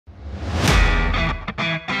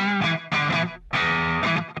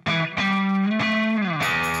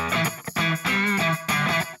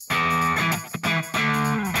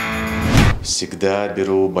Всегда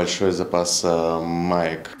беру большой запас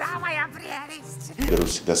маек. Беру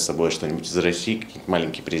всегда с собой что-нибудь из России, какие-то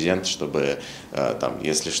маленькие презенты, чтобы там,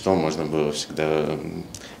 если что, можно было всегда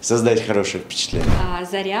создать хорошее впечатление.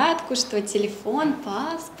 Зарядку, что телефон,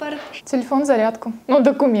 паспорт. Телефон, зарядку. Ну,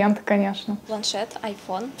 документы, конечно. Планшет,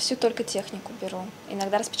 iPhone. Всю только технику беру.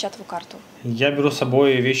 Иногда распечатываю карту. Я беру с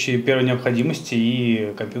собой вещи первой необходимости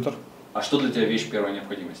и компьютер. А что для тебя вещь первой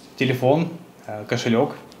необходимости? Телефон,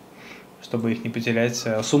 кошелек, чтобы их не потерять,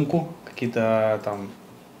 сумку, какие-то там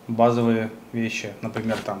базовые вещи,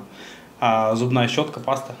 например, там зубная щетка,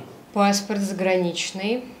 паста. Паспорт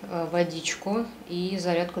заграничный, водичку и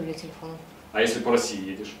зарядку для телефона. А если по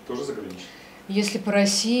России едешь, тоже заграничный? Если по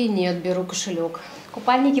России, нет, беру кошелек.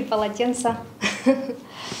 Купальники, полотенца.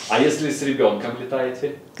 А если с ребенком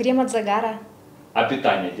летаете? Крем от загара. А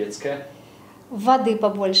питание детское? Воды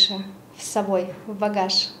побольше с собой в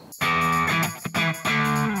багаж.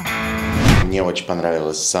 Мне очень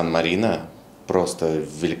понравилось Сан-Марино. Просто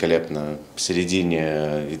великолепно. В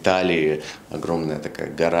середине Италии огромная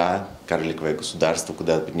такая гора, карликовое государство,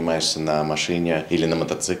 куда ты поднимаешься на машине или на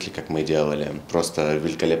мотоцикле, как мы делали. Просто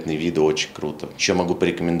великолепные виды, очень круто. Еще могу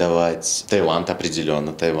порекомендовать Таиланд,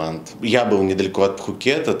 определенно, Таиланд. Я был недалеко от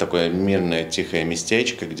Пхукета, такое мирное, тихое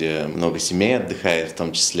местечко, где много семей отдыхает в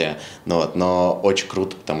том числе. Но очень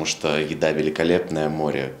круто, потому что еда великолепная,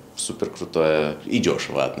 море супер крутое и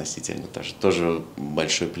дешево относительно. Тоже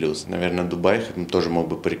большой плюс. Наверное, Дубай тоже мог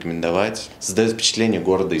бы порекомендовать. Создает впечатление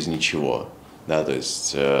города из ничего. Да, то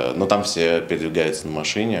есть, но там все передвигаются на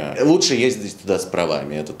машине. Лучше ездить туда с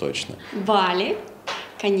правами, это точно. Бали,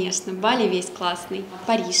 конечно, Бали весь классный.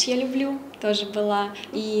 Париж я люблю, тоже была.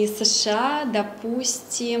 И США,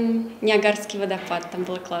 допустим, Ниагарский водопад, там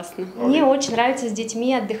было классно. Мне очень нравится с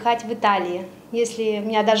детьми отдыхать в Италии. Если у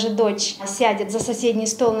меня даже дочь сядет за соседний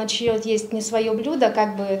стол, начнет есть не свое блюдо,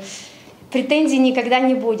 как бы претензий никогда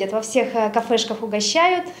не будет. Во всех кафешках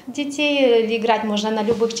угощают детей, играть можно на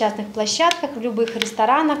любых частных площадках, в любых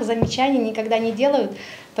ресторанах, замечаний никогда не делают.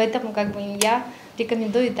 Поэтому как бы я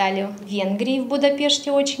рекомендую Италию. В Венгрии, в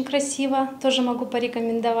Будапеште очень красиво, тоже могу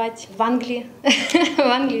порекомендовать. В Англии, в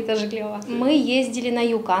Англии тоже клево. Мы ездили на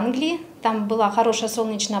юг Англии, там была хорошая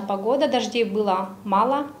солнечная погода, дождей было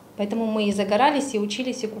мало. Поэтому мы и загорались, и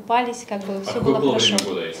учились, и купались, как бы все было хорошо.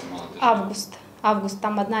 Года, если мало Август,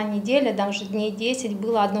 там одна неделя, даже дней 10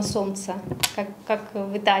 было одно солнце, как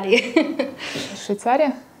в Италии.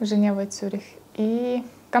 Швейцария, Женева, Цюрих и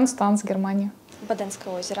Констанц, Германия.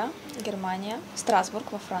 Боденское озеро, Германия.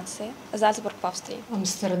 Страсбург во Франции. Зальцбург в Австрии.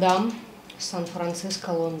 Амстердам, Сан-Франциско,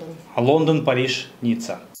 Лондон. Лондон, Париж,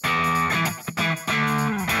 Ницца.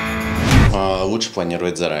 Лучше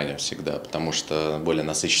планировать заранее всегда, потому что более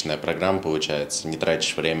насыщенная программа получается. Не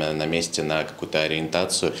тратишь время на месте на какую-то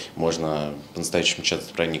ориентацию, можно по-настоящему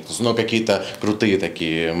часто проникнуться. Но какие-то крутые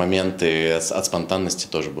такие моменты от спонтанности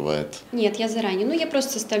тоже бывают. Нет, я заранее. Я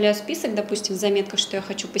просто составляю список, допустим, в заметках, что я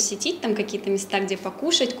хочу посетить, там какие-то места, где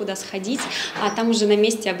покушать, куда сходить, а там уже на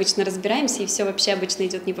месте обычно разбираемся, и все вообще обычно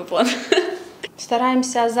идет не по плану.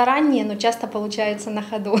 Стараемся заранее, но часто получается на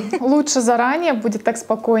ходу. Лучше заранее, будет так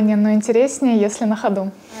спокойнее, но интереснее, если на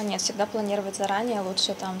ходу. Нет, всегда планировать заранее,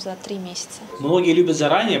 лучше там за 3 месяца. Многие любят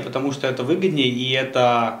заранее, потому что это выгоднее и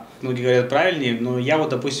это, многие говорят, правильнее. Но я вот,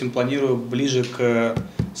 допустим, планирую ближе к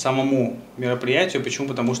самому мероприятию. Почему?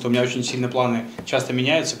 Потому что у меня очень сильно планы часто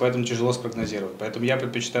меняются, поэтому тяжело спрогнозировать. Поэтому я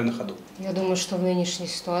предпочитаю на ходу. Я думаю, что в нынешней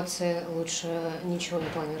ситуации лучше ничего не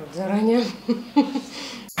планировать заранее.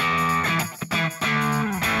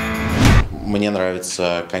 Мне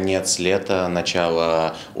нравится конец лета,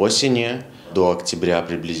 начало осени, до октября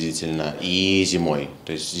приблизительно, и зимой.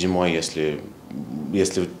 То есть зимой, если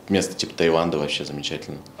место типа Таиланда, вообще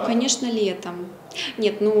замечательно. Конечно, летом.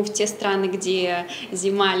 Нет, в те страны, где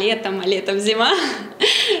зима летом, а летом зима,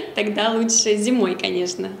 тогда лучше зимой,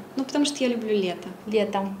 конечно. Потому что я люблю лето.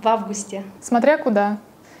 Летом, в августе. Смотря куда.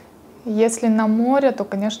 Если на море, то,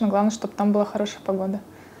 конечно, главное, чтобы там была хорошая погода.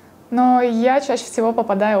 Но я чаще всего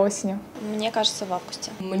попадаю осенью. Мне кажется, в августе.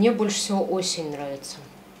 Мне больше всего осень нравится.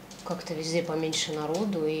 Как-то везде поменьше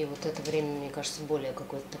народу, и вот это время, мне кажется, более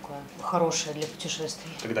какое-то такое хорошее для путешествий.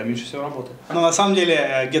 Когда меньше всего работы. Но на самом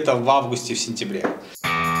деле где-то в августе, в сентябре.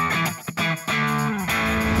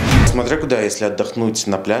 Смотря куда, если отдохнуть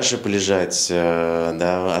на пляже, полежать,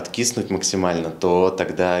 да, откиснуть максимально, то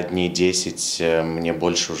тогда дней 10 мне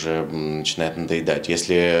больше уже начинает надоедать.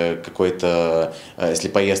 Если если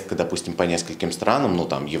поездка, допустим, по нескольким странам, ну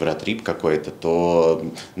там евротрип какой-то, то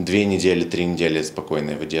 2 недели, 3 недели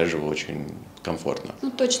спокойно я выдерживаю, очень комфортно.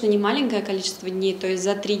 Ну, точно не маленькое количество дней, то есть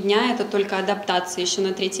за 3 дня это только адаптация, еще на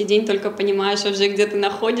 3-й день только понимаешь уже, где ты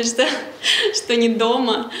находишься, что не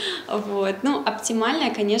дома, вот. Ну,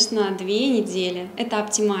 оптимальное, конечно, 2 недели, это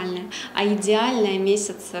оптимальное, а идеальное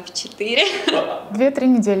месяца в 4. 2-3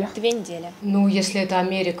 недели. 2 недели. Ну, если это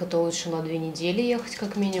Америка, то лучше на 2 недели ехать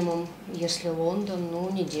как минимум. Если Лондон,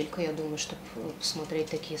 ну, неделька, я думаю, чтобы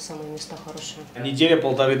посмотреть такие самые места хорошие. Неделя,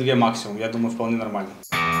 1,5-2 максимум, я думаю, вполне нормально.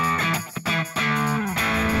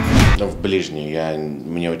 Но в ближние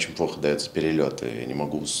мне очень плохо даются перелеты, я не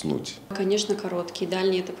могу уснуть. Конечно, короткие,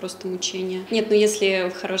 дальние — это просто мучение. Нет, ну если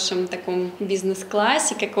в хорошем таком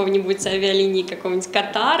бизнес-классе какого-нибудь авиалинии, какого-нибудь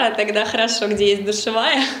Катара, тогда хорошо, где есть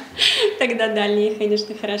душевая, тогда дальние,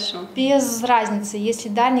 конечно, хорошо. Без разницы, если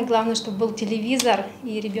дальний, главное, чтобы был телевизор,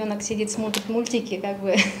 и ребенок сидит, смотрит мультики, как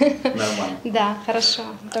бы. Нормально. Да, хорошо.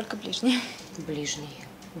 Только ближний. Ближний.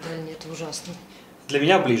 Дальний — это ужасно. Для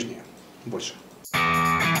меня ближние больше.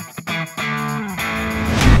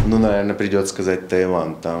 Ну, наверное, придется сказать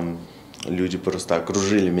Таиланд. Там люди просто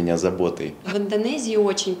окружили меня заботой. В Индонезии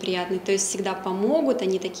очень приятный, то есть всегда помогут,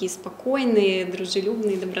 они такие спокойные,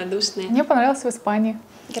 дружелюбные, добродушные. Мне понравилось в Испании.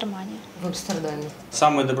 Германия. В Амстердаме.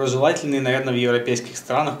 Самые доброжелательные, наверное, в европейских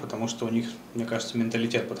странах, потому что у них, мне кажется,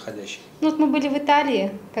 менталитет подходящий. Ну, вот мы были в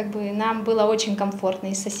Италии, как бы нам было очень комфортно.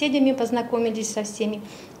 И с соседями познакомились со всеми,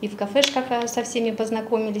 и в кафешках со всеми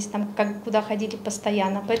познакомились, там, куда ходили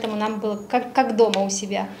постоянно. Поэтому нам было как дома у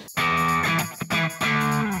себя.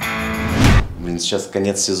 Блин, сейчас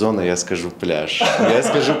конец сезона, я скажу пляж. Я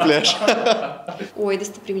скажу пляж. Ой,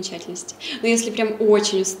 достопримечательности. Но если прям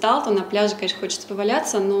очень устал, то на пляже, конечно, хочется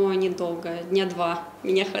поваляться, но недолго, 2 дня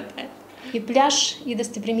меня хватает. И пляж, и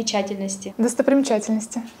достопримечательности.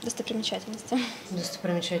 Достопримечательности. Достопримечательности.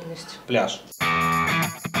 Достопримечательность. Пляж.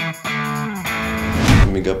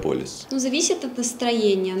 Мегаполис. Ну, зависит от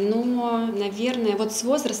настроения, но, наверное, вот с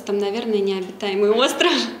возрастом, наверное, необитаемый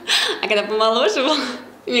остров, а когда помоложе был,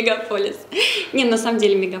 мегаполис. Не, на самом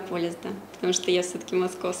деле мегаполис, да, потому что я все-таки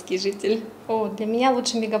московский житель. О, для меня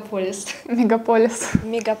лучше мегаполис. Мегаполис.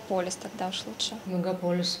 Мегаполис тогда уж лучше.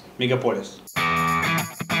 Мегаполис. Мегаполис.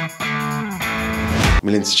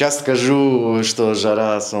 Блин, сейчас скажу, что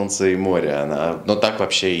жара, солнце и море. Но так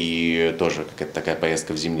вообще и тоже какая-то такая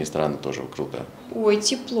поездка в зимние страны тоже круто. Ой,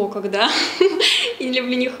 тепло когда. Не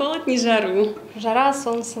люблю ни холод, ни жару. Жара,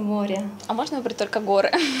 солнце, море. А можно выбрать только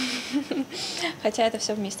горы? Хотя это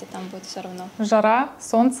все вместе там будет все равно. Жара,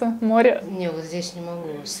 солнце, море. Не, вот здесь не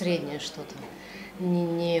могу. Среднее что-то.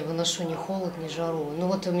 Не выношу ни холод, ни жару. Ну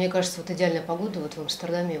вот, мне кажется, вот идеальная погода вот в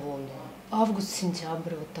Амстердаме и в Лондоне. Август,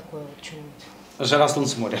 сентябрь, вот такое вот что-нибудь. Жара,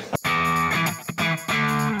 солнце, море.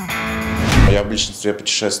 Я в большинстве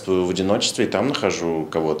путешествую в одиночестве, и там нахожу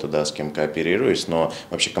кого-то, да, с кем кооперируюсь, но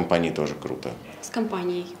вообще компании тоже круто. С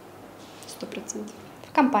компанией, 100%.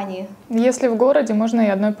 В компании. Если в городе, можно и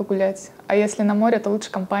одной погулять. А если на море, то лучше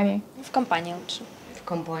компанией. В компании лучше. В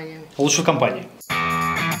компании. Лучше в компании.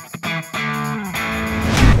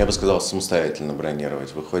 Я бы сказал, самостоятельно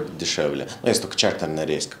бронировать, выходит дешевле. Ну, если только чартерный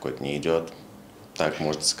рейс какой-то не идет, так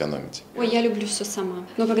можно сэкономить. Ой, я люблю все сама.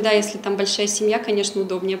 Но когда, если там большая семья, конечно,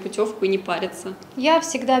 удобнее путевку и не париться. Я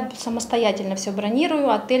всегда самостоятельно все бронирую,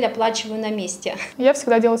 отель оплачиваю на месте. Я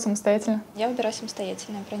всегда делаю самостоятельно. Я выбираю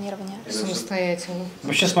самостоятельное бронирование. Самостоятельно.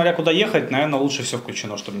 Вообще, смотря куда ехать, наверное, лучше все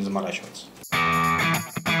включено, чтобы не заморачиваться.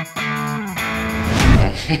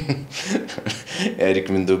 Я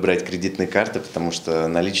рекомендую брать кредитные карты, потому что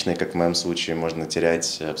наличные, как в моем случае, можно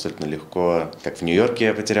терять абсолютно легко. Как в Нью-Йорке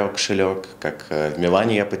я потерял кошелек, как в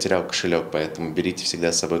Милане я потерял кошелек, поэтому берите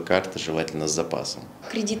всегда с собой карты, желательно с запасом.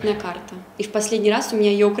 Кредитная карта. И в последний раз у меня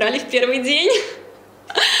ее украли в первый день.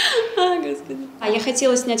 Господи. А я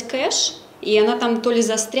хотела снять кэш, и она там то ли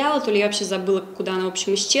застряла, то ли я вообще забыла, куда она, в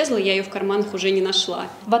общем, исчезла, я ее в карманах уже не нашла.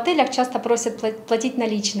 В отелях часто просят платить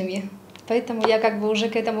наличными, поэтому я как бы уже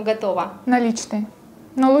к этому готова. Наличные.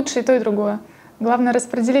 Но лучше и то, и другое. Главное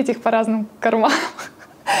распределить их по разным карманам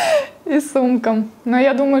и сумкам. Но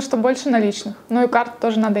я думаю, что больше наличных. Ну и карту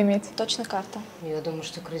тоже надо иметь. Точно карта. Я думаю,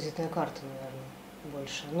 что кредитная карта, наверное,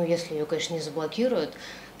 больше. Ну, если ее, конечно, не заблокируют,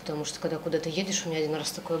 потому что когда куда-то едешь, у меня один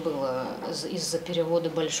раз такое было, из-за перевода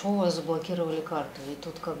большого заблокировали карту, и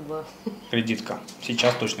тут как бы... Кредитка.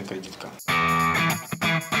 Сейчас точно кредитка.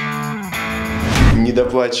 не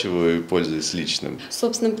доплачиваю и пользуюсь личным.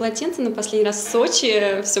 Собственным полотенцем на последний раз в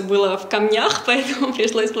Сочи все было в камнях, поэтому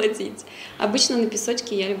пришлось платить. Обычно на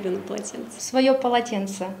песочке я люблю на полотенце. Свое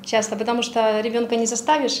полотенце часто, потому что ребенка не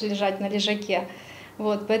заставишь лежать на лежаке.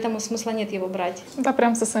 Вот, поэтому смысла нет его брать. Да,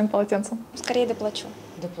 прям со своим полотенцем. Скорее доплачу.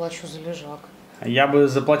 Доплачу за лежак. Я бы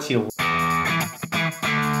заплатил.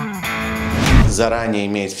 Заранее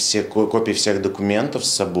иметь все копии всех документов с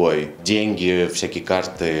собой, деньги, всякие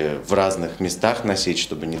карты в разных местах носить,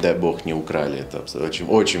 чтобы, не дай бог, не украли. Это очень,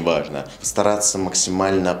 очень важно. Стараться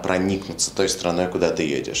максимально проникнуться той страной, куда ты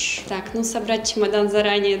едешь. Так, ну собрать чемодан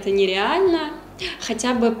заранее это нереально.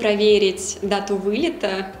 Хотя бы проверить дату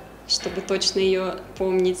вылета, чтобы точно ее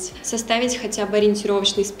помнить. Составить хотя бы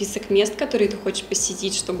ориентировочный список мест, которые ты хочешь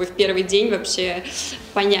посетить, чтобы в первый день вообще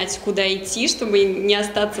понять, куда идти, чтобы не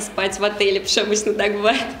остаться спать в отеле, потому что обычно так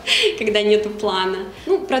бывает, когда нету плана.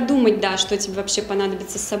 Ну, продумать, да, что тебе вообще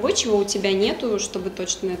понадобится с собой, чего у тебя нету, чтобы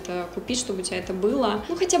точно это купить, чтобы у тебя это было.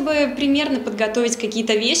 Ну, хотя бы примерно подготовить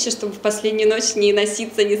какие-то вещи, чтобы в последнюю ночь не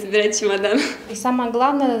носиться, не собирать чемодан. И самое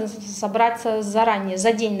главное собраться заранее,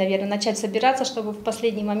 за день, наверное, начать собираться, чтобы в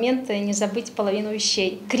последний момент не забыть половину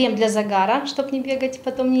вещей. Крем для загара, чтобы не бегать,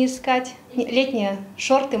 потом не искать. Летние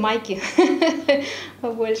шорты, майки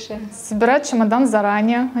побольше. Собирать чемодан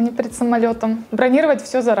заранее, а не перед самолетом. Бронировать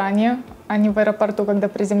все заранее, а не в аэропорту, когда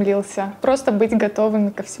приземлился. Просто быть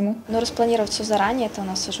готовыми ко всему. Но распланировать все заранее, это у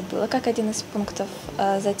нас уже было как один из пунктов.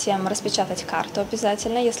 Затем распечатать карту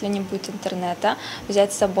обязательно, если не будет интернета.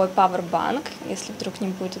 Взять с собой пауэрбанк, если вдруг не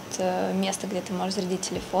будет места, где ты можешь зарядить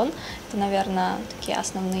телефон. Это, наверное, такие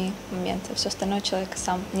основные моменты. Все остальное человек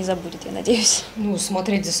сам не забудет, я надеюсь. Ну,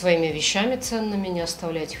 смотреть за своими вещами ценными, не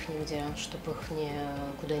оставлять их нигде, чтобы их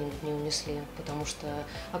куда-нибудь не унесли. Потому что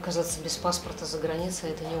оказаться без паспорта за границей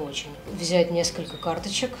 – это не очень. Взять несколько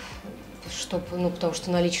карточек, потому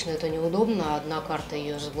что наличные это неудобно, а одна карта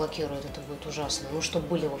ее заблокирует, это будет ужасно. Ну, чтобы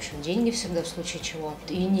были, в общем, деньги всегда в случае чего.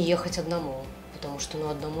 И не ехать одному, потому что,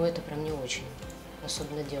 одному это прям не очень,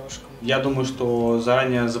 особенно девушкам. Я думаю, что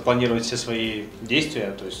заранее запланировать все свои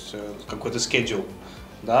действия, то есть какой-то schedule,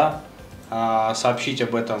 да, сообщить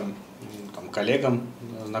об этом коллегам,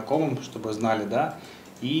 знакомым, чтобы знали, да,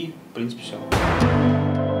 и, в принципе, все.